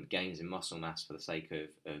gains in muscle mass for the sake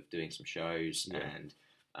of doing some shows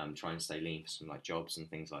and trying to stay lean for some like jobs and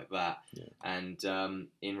things like that. And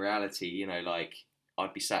in reality,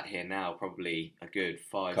 I'd be sat here now probably a good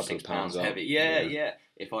 5-6 pounds heavy. Yeah.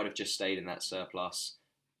 If I'd have just stayed in that surplus,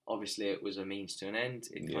 obviously it was a means to an end.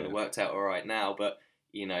 It kind of worked out all right now, but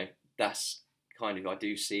that's kind of, I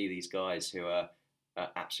do see these guys who are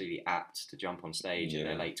absolutely apt to jump on stage in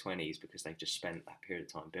their late 20s because they've just spent that period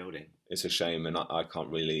of time building. It's a shame, and I can't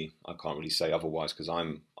really say otherwise because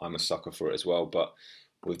I'm a sucker for it as well. But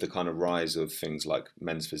with the kind of rise of things like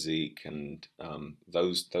men's physique and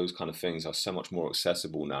those kind of things are so much more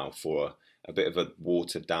accessible now for a bit of a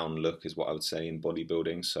watered down look is what I would say in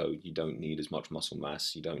bodybuilding. So you don't need as much muscle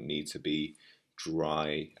mass. You don't need to be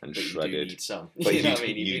dry and shredded. You do need some. But you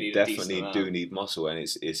definitely do need muscle, and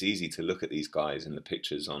it's easy to look at these guys in the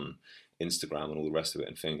pictures on Instagram and all the rest of it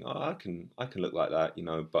and think, oh, I can look like that,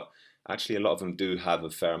 But actually, a lot of them do have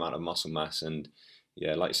a fair amount of muscle mass, and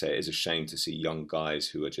yeah, like you say, it is a shame to see young guys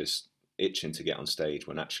who are just itching to get on stage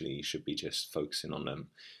when actually you should be just focusing on them,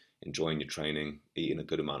 enjoying your training, eating a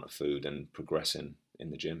good amount of food and progressing in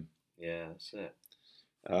the gym. Yeah, that's it.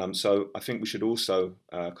 So I think we should also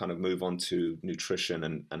kind of move on to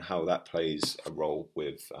nutrition and how that plays a role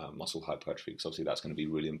with muscle hypertrophy, because obviously that's going to be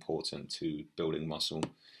really important to building muscle.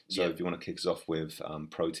 So if you want to kick us off with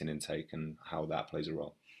protein intake and how that plays a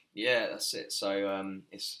role. Yeah, that's it. So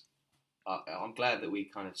I'm glad that we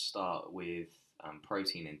kind of start with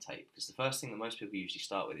protein intake, because the first thing that most people usually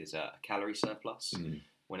start with is a calorie surplus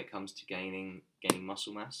when it comes to gaining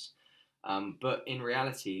muscle mass. But in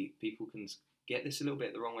reality, people can get this a little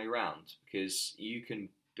bit the wrong way around, because you can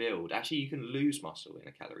build. Actually, you can lose muscle in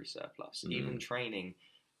a calorie surplus, even training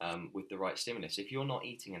with the right stimulus. If you're not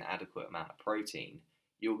eating an adequate amount of protein,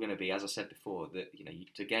 you're going to be, as I said before, that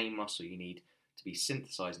to gain muscle, you need to be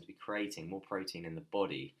synthesizing, to be creating more protein in the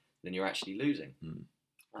body than you're actually losing.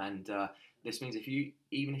 And this means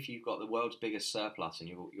even if you've got the world's biggest surplus and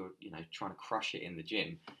you're trying to crush it in the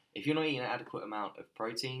gym, if you're not eating an adequate amount of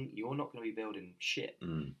protein, you're not going to be building shit.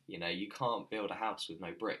 You can't build a house with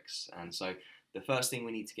no bricks. And so the first thing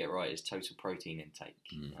we need to get right is total protein intake.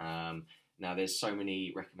 Now, there's so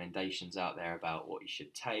many recommendations out there about what you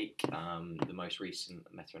should take. The most recent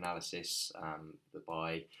meta-analysis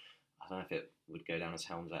by, I don't know if it would go down as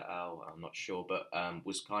Helms et al., I'm not sure, but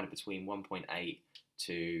was kind of between 1.8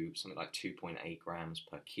 to something like 2.8 grams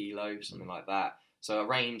per kilo, something like that. So a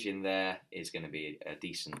range in there is going to be a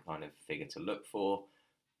decent kind of figure to look for.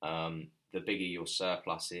 The bigger your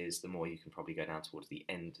surplus is, the more you can probably go down towards the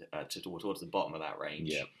end, towards the bottom of that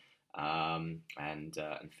range, and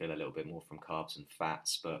feel a little bit more from carbs and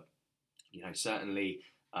fats. But certainly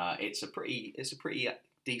it's a pretty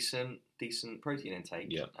decent protein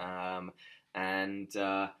intake.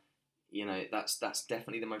 That's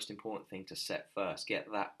definitely the most important thing to set first.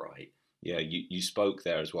 Get that right. Yeah, you spoke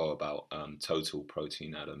there as well about total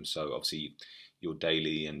protein, Adam. So obviously your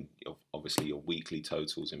daily and obviously your weekly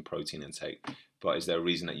totals in protein intake. But is there a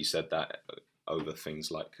reason that you said that over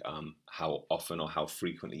things like how often or how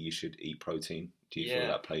frequently you should eat protein? Do you feel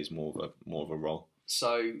that plays more of a role?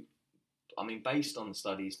 So, I mean, based on the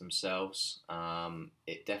studies themselves,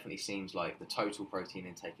 it definitely seems like the total protein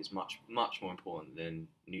intake is much, much more important than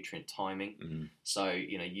nutrient timing. So,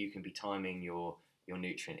 you can be timing your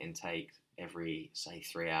nutrient intake every, say,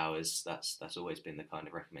 3 hours. That's always been the kind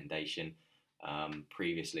of recommendation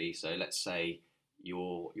previously. So let's say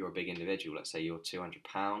you're a big individual. Let's say you're 200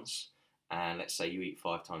 pounds, and let's say you eat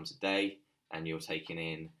 5 times a day, and you're taking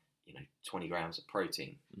in 20 grams of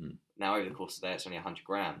protein. Now, over the course of the day, it's only 100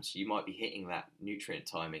 grams. You might be hitting that nutrient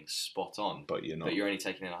timing spot on, but you're not. But you're only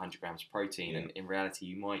taking in 100 grams of protein, and in reality,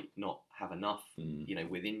 you might not have enough,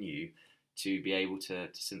 within you to be able to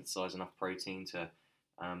synthesize enough protein to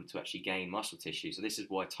actually gain muscle tissue. So this is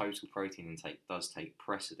why total protein intake does take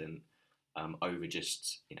precedent over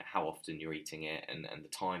just how often you're eating it and the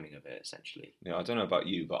timing of it, essentially. Yeah, I don't know about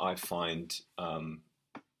you, but I find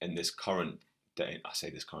in this current day, I say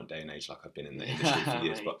this current day and age like I've been in the industry for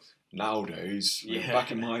years, but nowadays,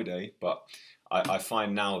 back in my day, but I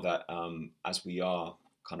find now that as we are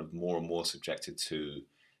kind of more and more subjected to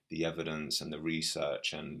the evidence and the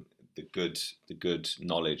research and the good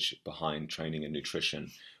knowledge behind training and nutrition,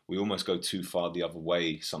 we almost go too far the other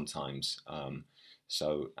way sometimes.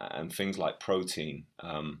 And things like protein,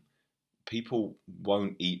 people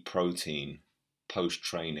won't eat protein post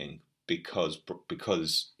training because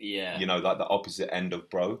like the opposite end of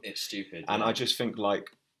bro. It's stupid. And I just think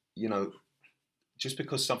just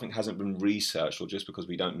because something hasn't been researched or just because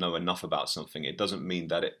we don't know enough about something, it doesn't mean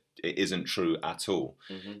that it isn't true at all.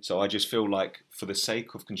 So I just feel like for the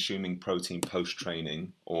sake of consuming protein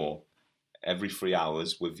post-training or every 3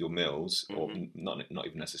 hours with your meals, or not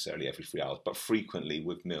even necessarily every 3 hours, but frequently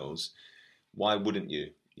with meals, why wouldn't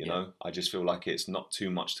you? I just feel like it's not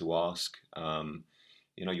too much to ask.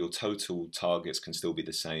 Your total targets can still be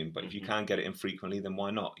the same, but if you can get it in frequently, then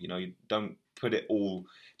why not? You don't put all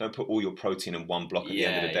your protein in one block at the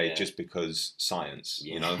end of the day just because science.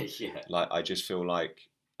 Like I just feel like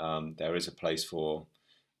there is a place for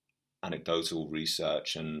anecdotal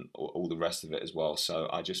research and all the rest of it as well. So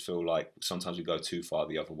I just feel like sometimes we go too far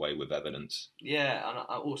the other way with evidence. Yeah, and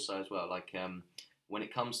I also as well, like when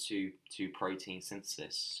it comes to protein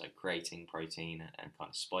synthesis, so creating protein and kind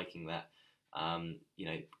of spiking that,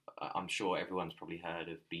 I'm sure everyone's probably heard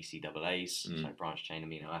of BCAAs, so branched chain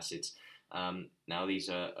amino acids. Now these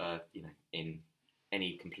are in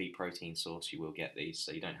any complete protein source you will get these,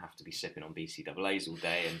 so you don't have to be sipping on BCAAs all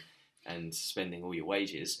day and spending all your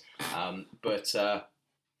wages. But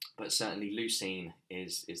certainly leucine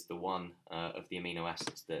is the one of the amino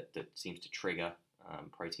acids that seems to trigger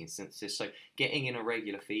protein synthesis. So getting in a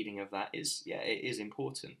regular feeding of that it is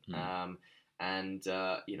important.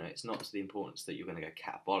 It's not to the importance that you're going to go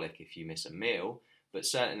catabolic if you miss a meal, but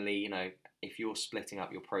certainly, if you're splitting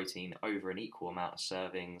up your protein over an equal amount of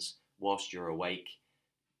servings whilst you're awake,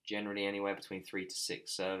 generally anywhere between 3 to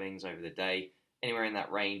 6 servings over the day, anywhere in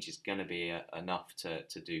that range is going to be enough to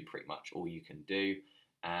do pretty much all you can do.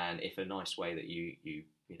 And if a nice way that you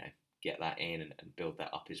get that in and build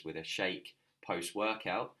that up is with a shake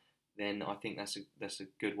post-workout, then I think that's a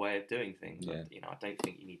good way of doing things. Yeah. I don't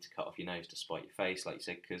think you need to cut off your nose to spite your face, like you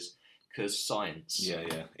said, because because science.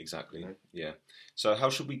 Yeah, exactly. You know? Yeah. So how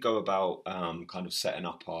should we go about kind of setting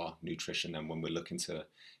up our nutrition then when we're looking to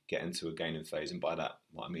get into a gaining phase? And by that,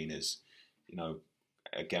 what I mean is,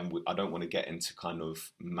 again, I don't want to get into kind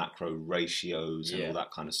of macro ratios and all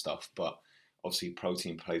that kind of stuff, but obviously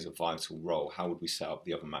protein plays a vital role. How would we set up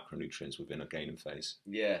the other macronutrients within a gaining phase?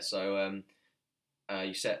 Yeah, so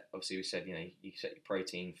we said you set your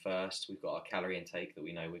protein first. We've got our calorie intake that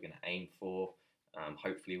we know we're going to aim for.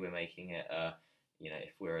 Hopefully we're making it,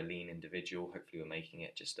 if we're a lean individual, hopefully we're making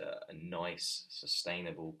it just a nice,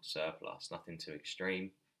 sustainable surplus, nothing too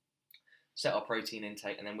extreme. Set our protein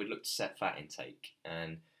intake, and then we'd look to set fat intake.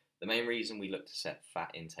 And the main reason we look to set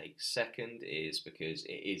fat intake second is because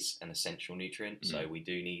it is an essential nutrient. So we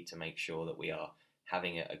do need to make sure that we are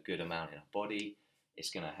having a good amount in our body. It's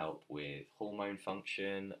going to help with hormone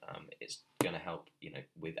function. It's going to help,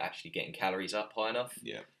 with actually getting calories up high enough.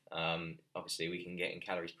 Yeah. Obviously, we can get in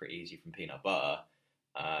calories pretty easy from peanut butter.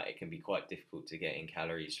 It can be quite difficult to get in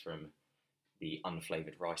calories from the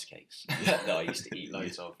unflavoured rice cakes that I used to eat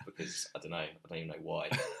loads of because, I don't even know why,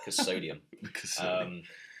 because sodium. So,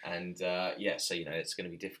 it's going to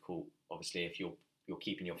be difficult, obviously, if you're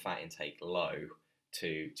keeping your fat intake low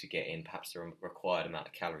to get in perhaps the required amount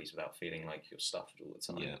of calories without feeling like you're stuffed all the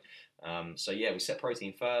time. We set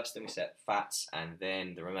protein first, then we set fats, and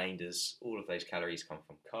then the remainders, all of those calories come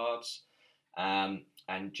from carbs.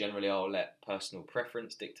 And generally I'll let personal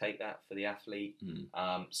preference dictate that for the athlete.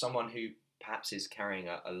 Someone who perhaps is carrying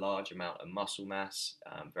a large amount of muscle mass,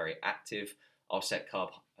 very active, I'll set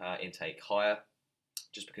carb intake higher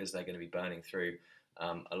just because they're going to be burning through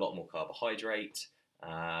a lot more carbohydrate,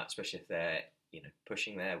 especially if they're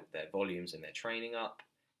pushing their volumes and their training up.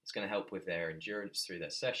 It's going to help with their endurance through their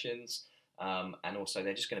sessions, and also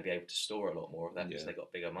they're just going to be able to store a lot more of that because they've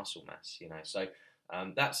got bigger muscle mass. So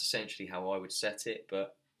that's essentially how I would set it.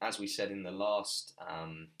 But as we said in the last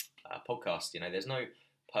podcast, there's no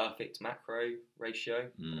perfect macro ratio,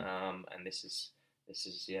 and this is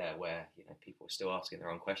where people are still asking their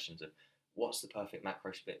own questions of what's the perfect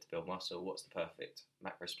macro split to build muscle, what's the perfect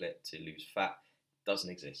macro split to lose fat. Doesn't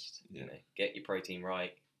exist. Get your protein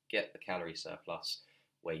right, get the calorie surplus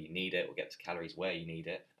where you need it, or get the calories where you need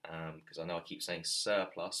it, because I know I keep saying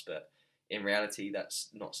surplus, but in reality that's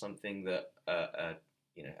not something that a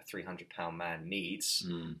 300-pound man needs.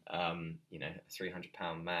 A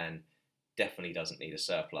 300-pound man definitely doesn't need a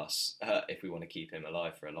surplus if we want to keep him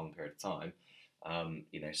alive for a long period of time.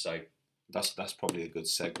 So that's probably a good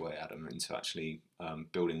segue, Adam, into actually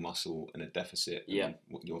building muscle in a deficit.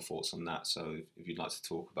 What your thoughts on that? So if you'd like to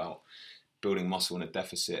talk about building muscle in a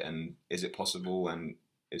deficit, and is it possible, and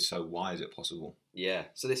if so, why is it possible? Yeah.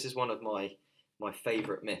 So this is one of my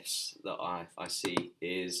favourite myths that I see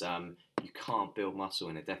is you can't build muscle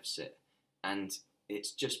in a deficit, and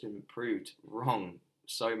it's just been proved wrong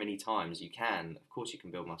so many times. You can, of course, you can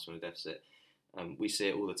build muscle in a deficit. We see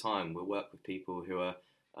it all the time. We work with people who are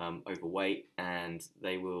overweight, and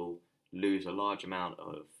they will lose a large amount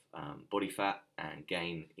of body fat and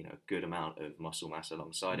gain a good amount of muscle mass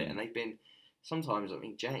alongside it. And they've been sometimes,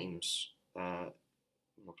 James,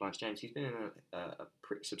 my client James, he's been in a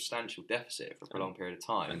pretty substantial deficit for a prolonged period of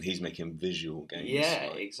time, and he's making visual gains.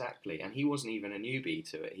 Exactly. And he wasn't even a newbie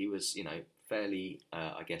to it. He was fairly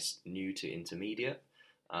new to intermediate,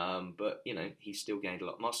 but he still gained a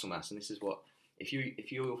lot of muscle mass. And this is what, if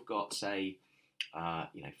you've got, say,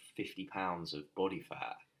 50 pounds of body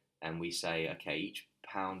fat, and we say, okay, each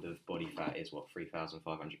pound of body fat is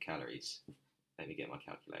 3,500 calories. Let me get my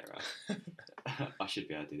calculator out. I should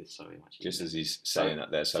be able to do this so much easier. Just as he's saying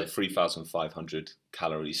that there, so 3,500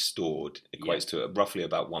 calories stored equates to roughly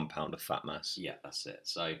about 1 pound of fat mass. Yeah, that's it.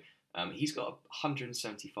 So he's got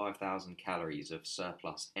 175,000 calories of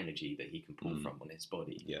surplus energy that he can pull from on his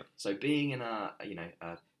body. Yeah. So being in a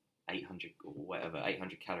 800 or whatever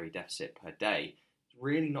 800 calorie deficit per day is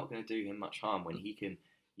really not going to do him much harm when he can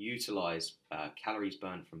utilize calories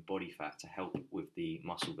burned from body fat to help with the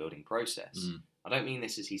muscle building process. I don't mean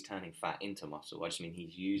this as he's turning fat into muscle. I just mean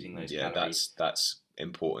he's using those calories. That's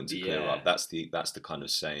important to clear up. That's the kind of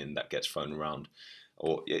saying that gets thrown around,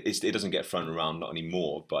 or it doesn't get thrown around, not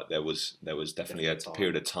anymore, but there was definitely a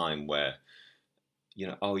period of time where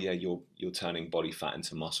you're turning body fat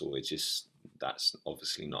into muscle. It's just, that's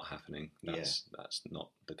obviously not happening. That's not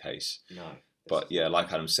the case. No. But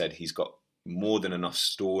like Adam said, he's got more than enough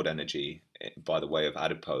stored energy by the way of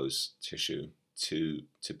adipose tissue to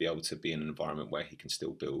be able to be in an environment where he can still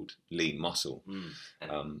build lean muscle.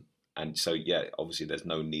 And so, obviously there's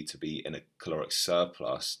no need to be in a caloric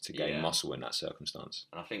surplus to gain muscle in that circumstance.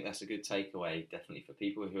 And I think that's a good takeaway, definitely, for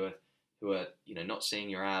people who who are, not seeing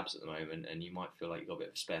your abs at the moment, and you might feel like you've got a bit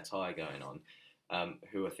of a spare tire going on,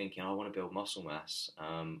 who are thinking, I want to build muscle mass,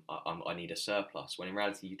 I need a surplus, when in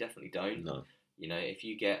reality you definitely don't. No. If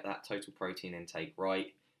you get that total protein intake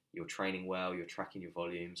right, you're training well, you're tracking your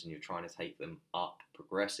volumes, and you're trying to take them up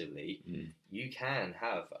progressively, you can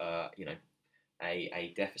have,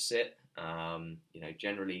 a deficit,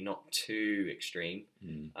 generally not too extreme,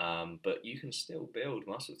 but you can still build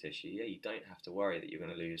muscle tissue. Yeah, you don't have to worry that you're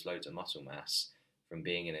going to lose loads of muscle mass from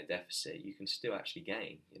being in a deficit. You can still actually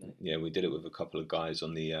gain, Yeah, we did it with a couple of guys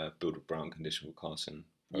on the Build with Brown Condition with Carson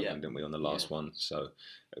program, didn't we, on the last one? So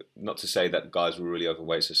not to say that guys were really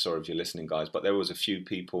overweight, so sorry if you're listening, guys, but there was a few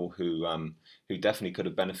people who definitely could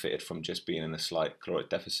have benefited from just being in a slight caloric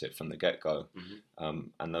deficit from the get-go,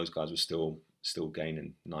 and those guys were still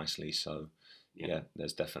gaining nicely. So yeah,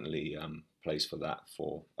 there's definitely place for that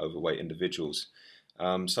for overweight individuals.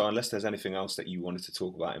 So unless there's anything else that you wanted to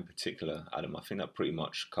talk about in particular, Adam, I think that pretty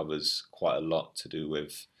much covers quite a lot to do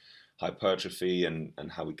with hypertrophy and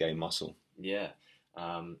how we gain muscle. Yeah.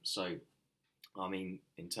 So, I mean,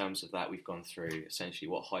 in terms of that, we've gone through essentially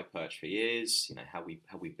what hypertrophy is, how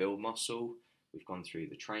we build muscle. We've gone through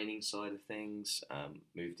the training side of things,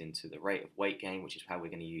 moved into the rate of weight gain, which is how we're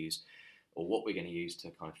going to use, or what we're going to use to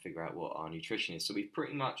kind of figure out what our nutrition is. So we've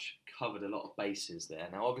pretty much covered a lot of bases there.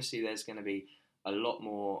 Now, obviously, there's going to be a lot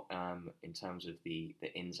more in terms of the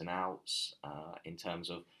ins and outs, in terms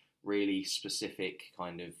of really specific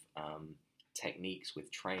kind of techniques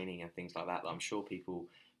with training and things like that I'm sure people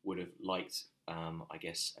would have liked,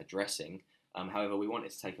 addressing. However, we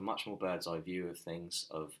wanted to take a much more bird's eye view of things,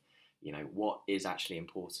 of what is actually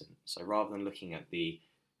important. So rather than looking at the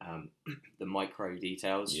micro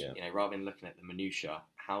details, rather than looking at the minutiae,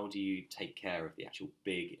 how do you take care of the actual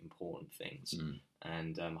big important things?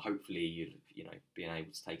 And hopefully you've been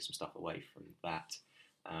able to take some stuff away from that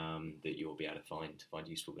that you'll be able to find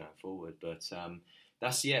useful going forward. But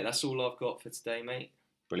that's all I've got for today, mate.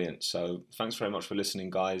 Brilliant. So thanks very much for listening,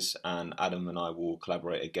 guys. And Adam and I will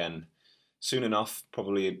collaborate again soon enough.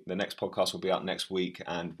 Probably the next podcast will be out next week,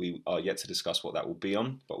 and we are yet to discuss what that will be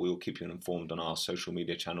on, but we will keep you informed on our social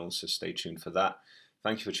media channels, so stay tuned for that.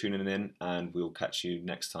 Thank you for tuning in, and we'll catch you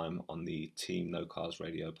next time on the Team No Carbs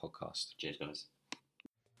Radio podcast. Cheers, guys.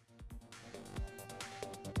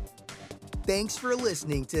 Thanks for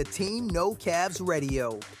listening to Team No Calves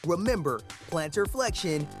Radio. Remember, plantar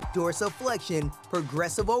flexion, dorsiflexion,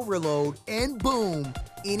 progressive overload, and boom,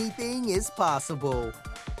 anything is possible.